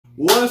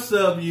What's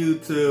up,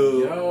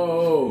 YouTube?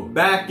 Yo!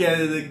 Back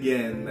at it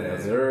again, man.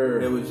 Yes, sir.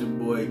 It was your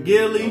boy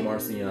Gilly. I'm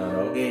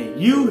Marciano.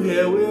 And you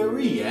here with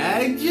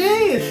React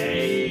Genius.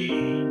 Hey!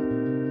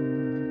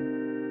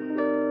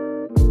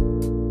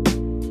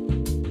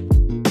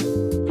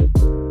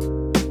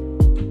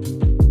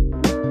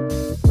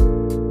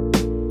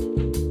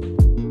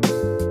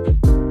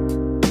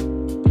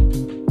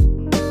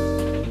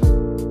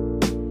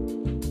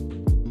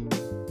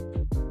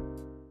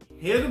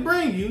 Here to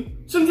bring you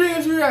some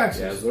Genius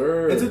reactions. Yes,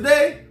 sir. And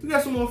today, we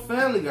got some more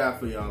Family Guy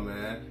for y'all,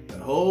 man. The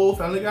whole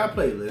Family Guy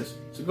playlist.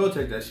 So go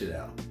check that shit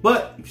out.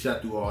 But if you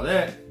shot through all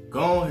that,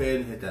 go ahead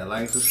and hit that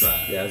like and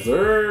subscribe. Yes,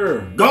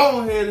 sir.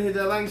 Go ahead and hit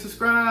that like and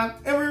subscribe,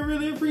 and we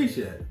really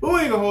appreciate it. But we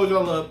ain't gonna hold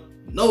y'all up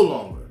no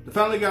longer. The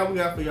Family Guy we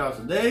got for y'all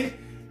today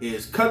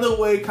is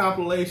Cutaway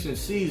Compilation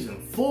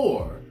Season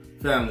 4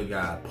 Family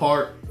Guy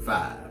Part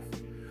 5.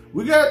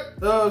 We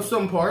got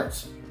some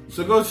parts,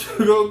 so go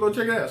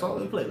check it out. It's all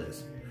in the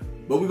playlist.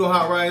 But we're gonna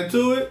hop right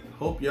into it.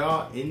 Hope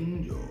y'all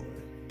enjoy.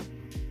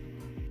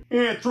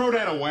 Yeah, throw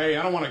that away.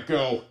 I don't want to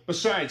go.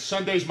 Besides,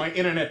 Sunday's my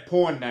internet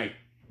porn night.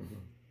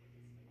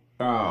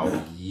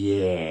 Oh,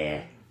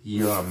 yeah.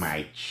 You're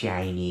my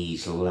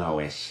Chinese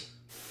Lois.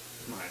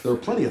 There are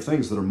plenty of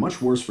things that are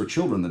much worse for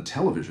children than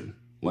television.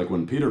 Like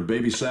when Peter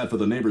babysat for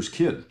the neighbor's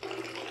kid.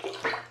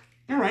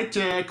 All right,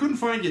 I couldn't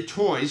find your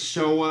toys,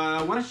 so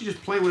why don't you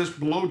just play with this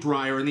blow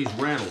dryer and these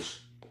rattles?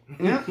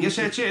 Yeah, guess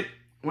that's it.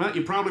 Well,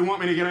 you probably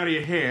want me to get out of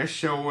your hair,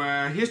 so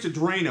here's the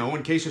Drano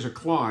in case there's a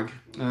clog.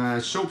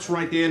 Soap's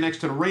right there next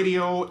to the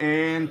radio,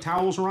 and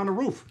towels are on the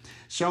roof.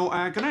 So,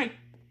 good night.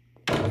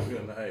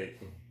 Good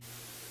night.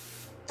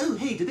 Oh,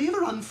 hey, did they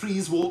ever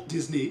unfreeze Walt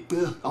Disney?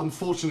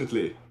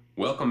 Unfortunately.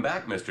 Welcome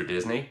back, Mr.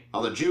 Disney.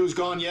 Are the Jews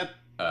gone yet?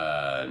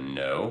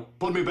 No.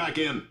 Put me back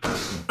in.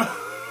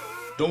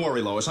 Don't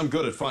worry, Lois, I'm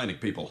good at finding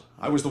people.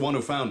 I was the one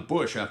who found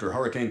Bush after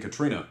Hurricane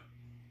Katrina.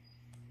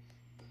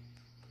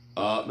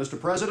 Mr.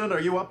 President,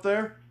 are you up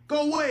there?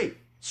 Go away!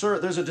 Sir,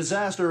 there's a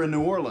disaster in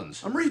New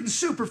Orleans. I'm reading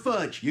Super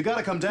Fudge. You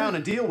gotta come down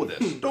and deal with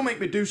this. Don't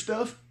make me do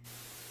stuff.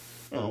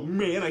 Oh,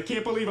 man, I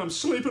can't believe I'm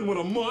sleeping with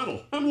a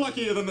model. I'm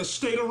luckier than the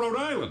state of Rhode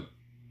Island.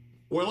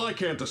 Well, I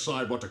can't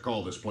decide what to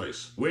call this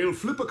place. We'll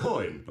flip a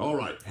coin. All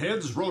right,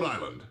 heads, Rhode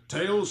Island.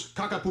 Tails,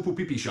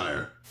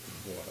 Kakapupu-Pipi-shire.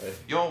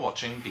 You're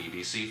watching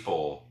BBC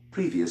 4.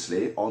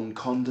 Previously on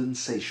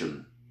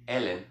condensation.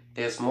 Ellen,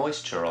 there's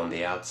moisture on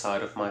the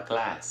outside of my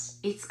glass.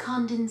 It's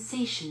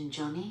condensation,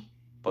 Johnny.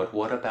 But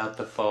what about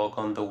the fog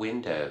on the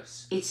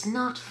windows? It's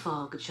not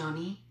fog,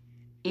 Johnny.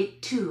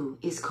 It too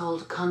is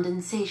called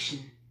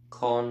condensation.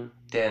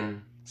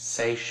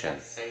 Condensation.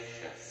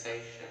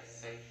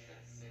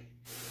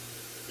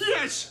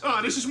 Yes!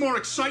 Oh, this is more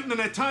exciting than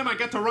that time I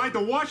got to ride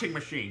the washing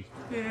machine.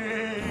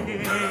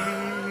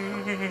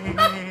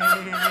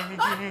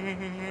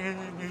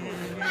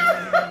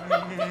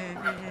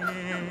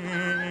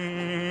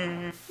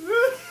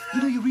 You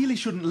know, you really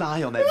shouldn't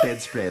lie on that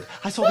bedspread.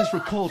 I saw this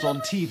report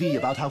on TV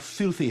about how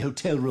filthy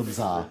hotel rooms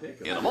are.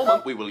 In a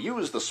moment, we will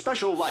use the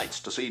special lights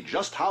to see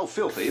just how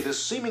filthy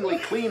this seemingly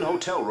clean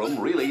hotel room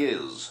really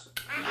is.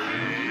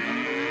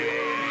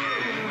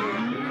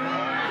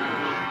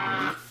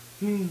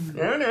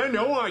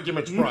 No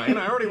arguments, Brian.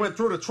 I already went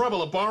through the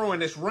trouble of borrowing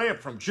this ramp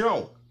from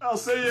Joe. I'll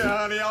see you,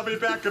 honey. I'll be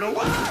back in a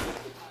while.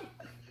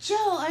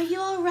 Joe, are you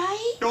all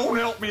right? Don't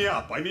help me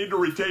up. I need to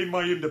retain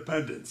my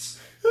independence.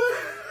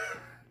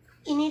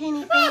 You need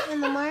anything in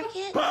the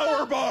market?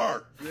 Power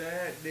bar!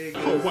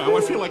 Oh, wow,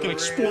 I feel like an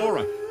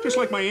explorer. Just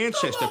like my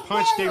ancestor,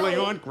 Ponce de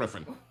Leon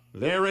Griffin.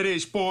 There it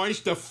is,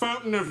 boys. The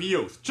fountain of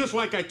youth. Just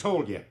like I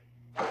told you.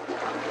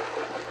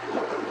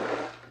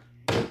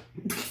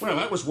 Well,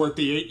 that was worth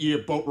the 8-year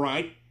boat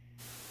ride.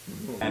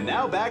 And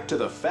now back to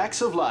the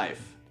facts of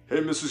life. Hey,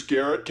 Mrs.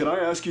 Garrett, can I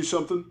ask you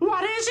something?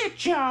 What is it,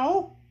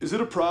 Joe? Is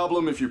it a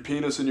problem if your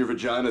penis and your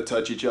vagina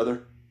touch each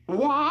other?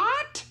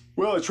 What?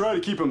 Well, I try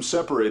to keep them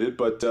separated,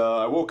 but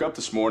I woke up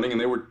this morning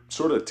and they were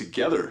sort of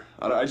together.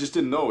 I just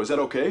didn't know. Is that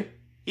okay?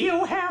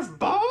 You have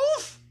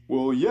both?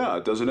 Well, yeah.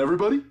 Doesn't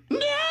everybody?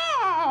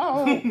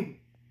 No!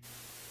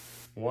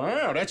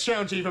 Wow, that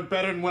sounds even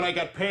better than when I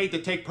got paid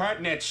to take part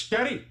in that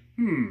study.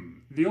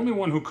 The only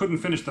one who couldn't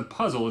finish the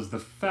puzzle is the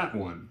fat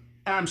one.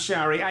 I'm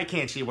sorry, I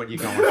can't see what you're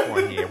going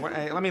for here.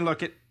 Let me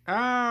look at...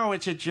 Oh,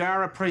 it's a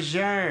jar of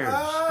preserves.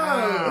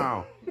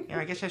 Oh. Yeah,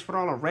 I guess that's what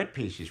all the red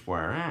pieces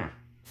were, huh?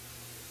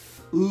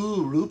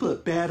 Ooh,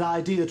 Rupert, bad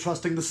idea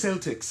trusting the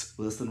Celtics.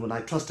 Worse than when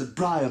I trusted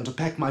Brian to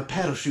pack my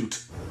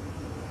parachute.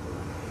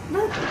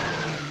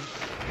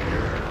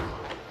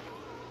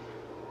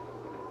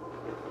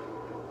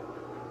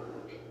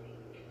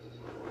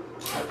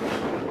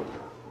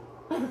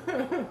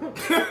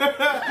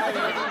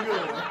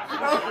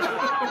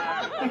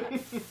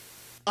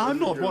 I'm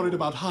not worried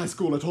about high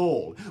school at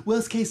all.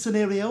 Worst case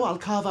scenario, I'll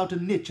carve out a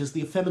niche as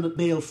the effeminate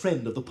male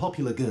friend of the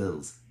popular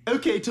girls.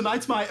 Okay,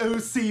 tonight's my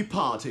OC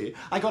party.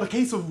 I got a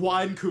case of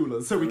wine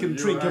coolers so we can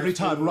drink every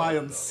time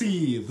Ryan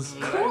seethes.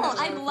 Cool,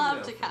 I'd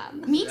love to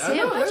come. Me too.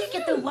 How'd you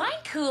get the wine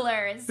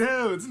coolers?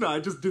 No, it's not. I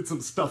just did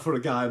some stuff for a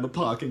guy in the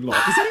parking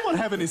lot. Does anyone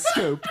have any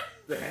scope?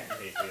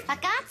 For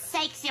God's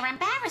sakes, you're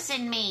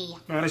embarrassing me.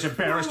 Not as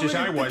embarrassed as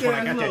I was when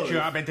I got that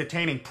job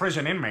entertaining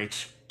prison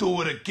inmates.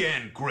 Do it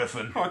again,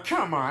 Griffin. Oh,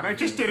 come on. I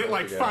just did it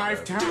like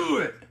 5 times. Do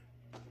it.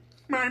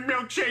 My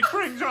milkshake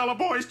brings all the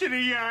boys to the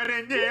yard,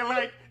 and they're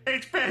like,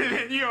 it's better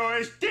than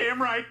yours.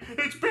 Damn right,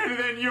 it's better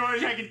than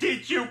yours. I can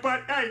teach you,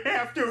 but I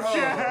have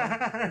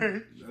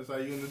to. That's how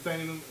you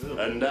entertain them? Ugh.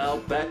 And now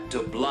back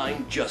to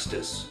Blind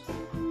Justice.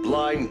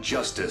 Blind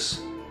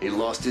Justice. He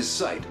lost his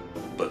sight,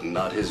 but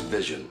not his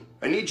vision.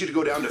 I need you to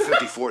go down to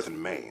 54th and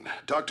Main.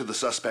 Talk to the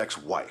suspect's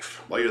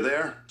wife. While you're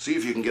there, see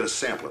if you can get a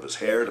sample of his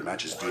hair to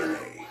match his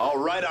DNA. All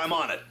right, I'm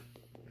on it.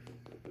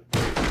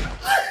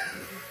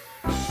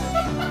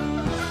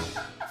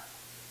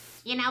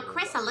 You know,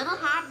 Chris, a little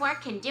hard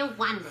work can do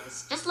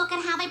wonders. Just look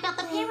at how they built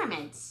the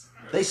pyramids.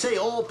 They say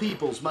all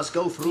peoples must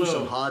go through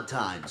some hard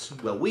times.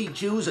 Well, we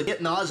Jews are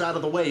getting ours out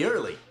of the way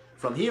early.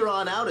 From here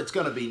on out, it's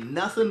gonna be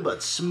nothing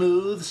but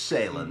smooth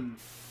sailing.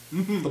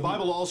 The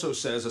Bible also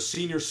says a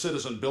senior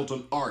citizen built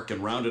an ark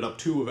and rounded up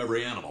 2 of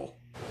every animal.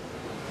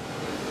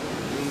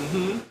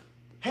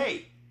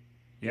 Hey,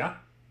 Yeah?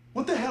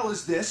 what the hell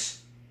is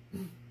this?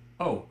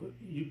 Oh,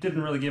 you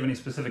didn't really give any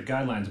specific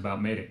guidelines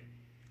about mating.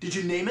 Did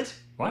you name it?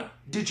 What?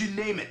 Did you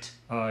name it?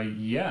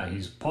 Yeah,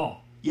 he's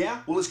Paul.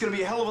 Yeah? Well, it's gonna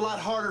be a hell of a lot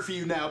harder for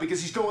you now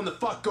because he's going the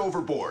fuck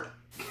overboard.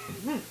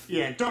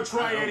 Yeah, don't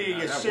try any of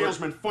your that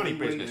salesman worked. funny He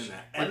went business. in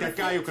that Like that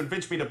guy who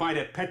convinced me to buy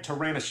that pet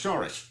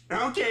Tyrannosaurus.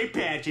 Okay,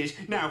 Patches,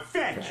 now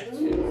fetch. Oh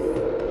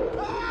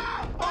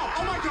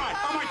my God,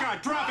 oh my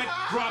God, drop it,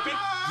 drop it,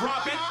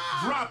 drop it,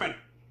 drop it.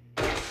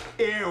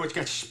 Ew, it's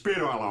got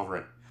spit all over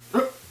it.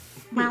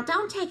 Well,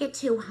 don't take it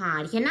too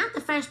hard. You're not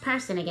the first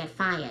person to get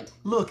fired.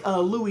 Look,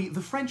 Louis,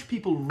 the French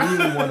people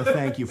really want to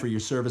thank you for your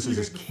services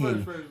as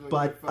king,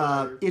 but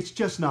it's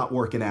just not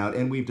working out,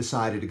 and we've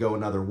decided to go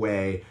another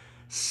way.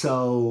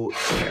 So,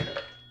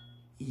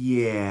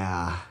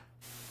 yeah.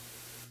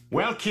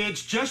 Well,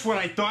 kids, just when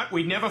I thought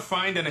we'd never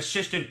find an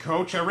assistant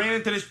coach, I ran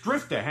into this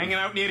drifter hanging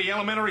out near the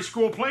elementary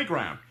school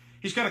playground.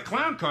 He's got a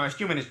clown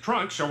costume in his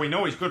trunk, so we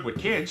know he's good with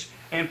kids,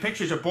 and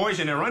pictures of boys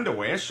in their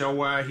underwear,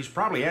 so he's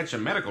probably had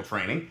some medical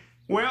training.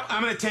 Well,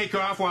 I'm gonna take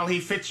off while he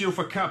fits you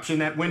for cups in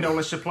that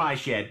windowless supply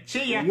shed.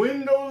 See ya.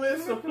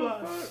 Windowless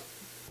supply.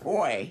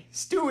 Boy,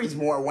 Stewie's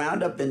more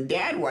wound up than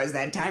Dad was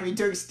that time he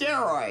took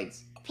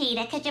steroids.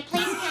 Peter, could you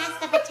please pass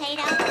the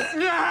potato?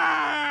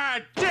 Ah,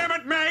 damn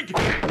it, Meg!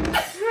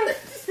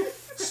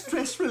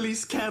 Stress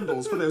release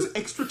candles for those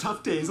extra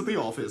tough days at the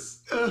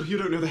office. Oh, you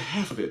don't know the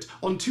half of it.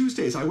 On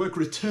Tuesdays, I work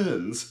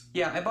returns.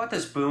 Yeah, I bought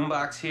this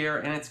boombox here,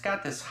 and it's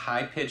got this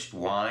high-pitched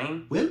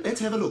whine. Well,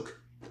 let's have a look.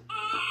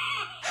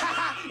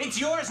 It's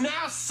yours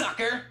now,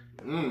 sucker!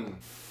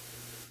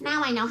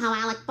 Now I know how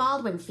Alec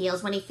Baldwin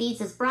feels when he feeds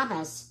his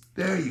brothers.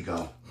 There you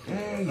go.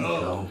 There you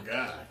go.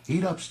 God.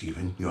 Eat up,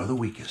 Stephen. You're the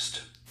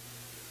weakest.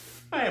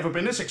 I haven't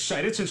been this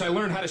excited since I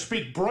learned how to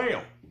speak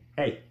Braille.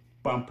 Hey,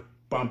 bump,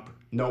 bump,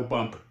 no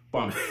bump,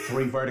 bump.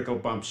 3 vertical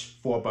bumps,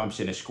 4 bumps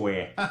in a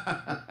square.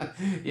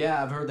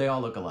 Yeah, I've heard they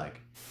all look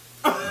alike.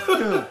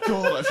 Oh,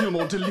 God, I feel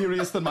more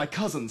delirious than my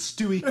cousin,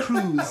 Stewie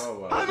Cruz. Oh,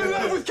 wow. I'm in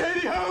love with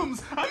Katie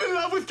Holmes! I'm in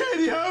love with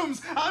Katie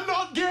Holmes! I'm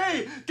not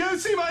gay! Go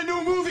see my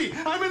new movie!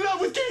 I'm in love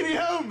with Katie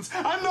Holmes!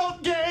 I'm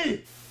not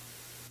gay!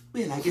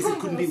 Well, I guess it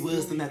couldn't be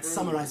worse than that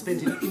summer I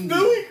spent in India.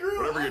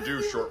 Whatever you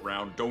do, Short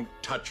Round, don't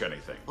touch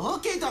anything.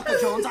 Okay, Dr.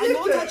 Jones, I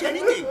don't touch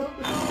anything.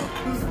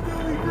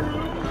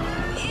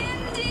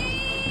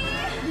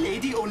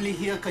 Lady only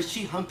here because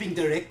she humping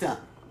director.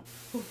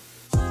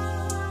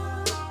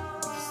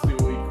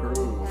 Stewie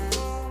Cruz.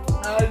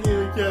 I didn't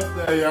even catch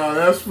that, y'all.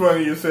 That's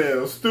funny as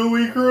hell.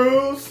 Stewie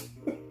Cruz?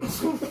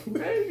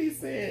 Maybe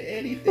saying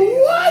anything.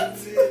 What?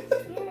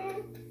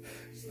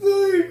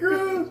 Stewie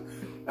Cruz?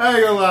 I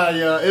ain't gonna lie,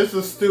 y'all. It's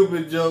a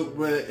stupid joke,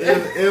 but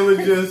it was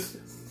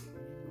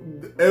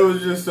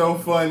just so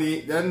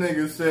funny. That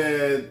nigga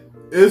said,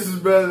 "This is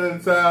better than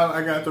the time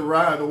I got to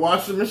ride the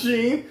washing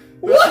machine."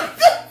 What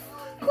the?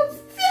 What's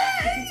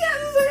that? He got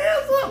his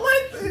hands up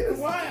like this.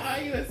 Why are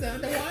you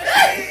inside the washing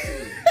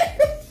machine?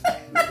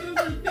 This is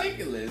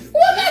ridiculous.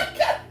 What? I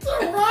got to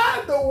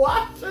ride the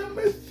washing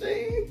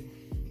machine,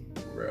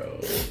 Bro.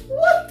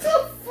 what the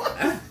fuck?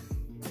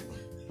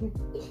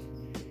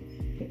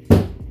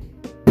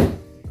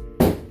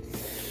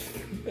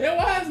 Man,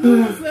 why is no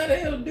one letting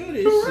him do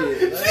this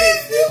shit? Like,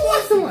 It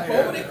wasn't like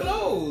fold it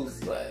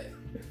close. Like,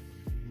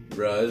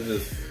 Bro, it's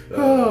just.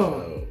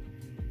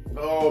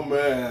 Oh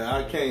man,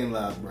 I can't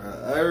lie, bro.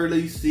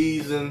 Early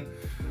season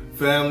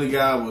Family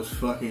Guy was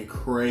fucking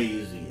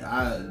crazy.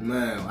 I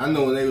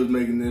know when they was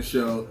making this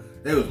show,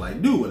 they was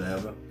like, do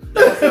whatever.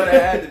 That's what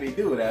it had to be.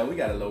 Do whatever. We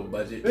got a low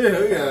budget. Yeah,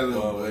 we got a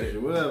little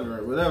budget.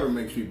 Whatever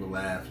makes people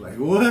laugh. Like,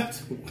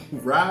 what?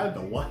 Ride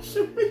the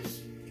washing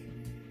machine?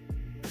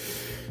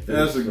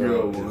 That's a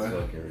good one.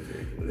 Fucking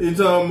ridiculous. You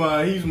talking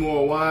about he's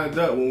more wind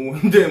up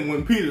than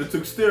when Peter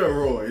took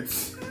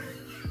steroids.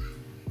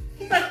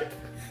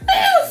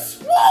 Hell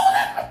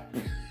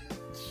swollen!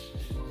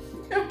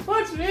 and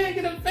punch me and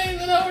get a face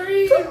for no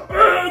reason.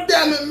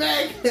 Damn it,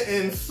 Mac!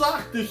 And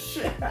sock the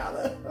shit out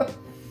of him.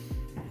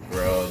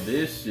 Bro,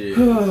 this shit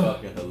is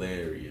fucking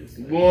hilarious.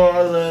 Man. Boy,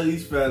 I love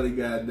these Family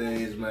Guy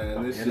days,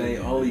 man. This and shit they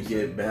only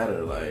get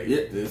better. Like,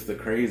 this is the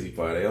crazy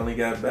part. They only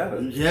got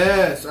better.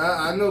 Yes,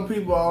 I know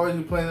people always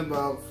complain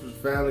about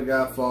Family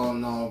Guy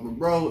falling off, but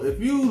bro, if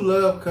you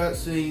love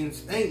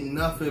cutscenes, ain't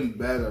nothing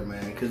better,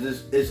 man.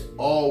 Because it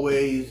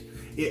always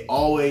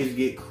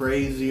get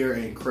crazier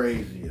and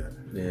crazier.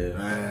 Yeah,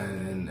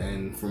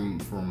 and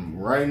from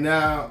right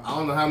now, I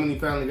don't know how many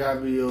Family Guy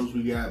videos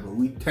we got, but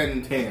we 10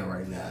 and 10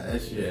 right now.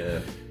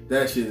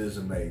 That shit is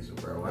amazing,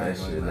 bro. That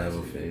shit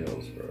never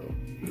fails, bro.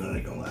 I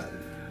ain't gonna lie.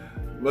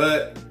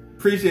 But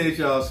appreciate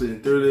y'all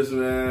sitting through this,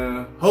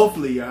 man.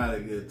 Hopefully y'all had a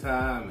good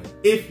time, and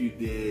if you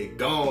did,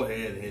 go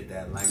ahead and hit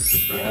that like,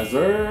 subscribe. Yes,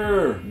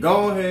 sir.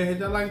 Go ahead and hit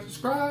that like,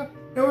 subscribe,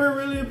 and we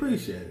really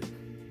appreciate it.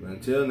 But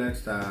until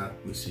next time,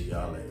 we see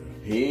y'all later.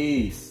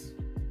 Peace.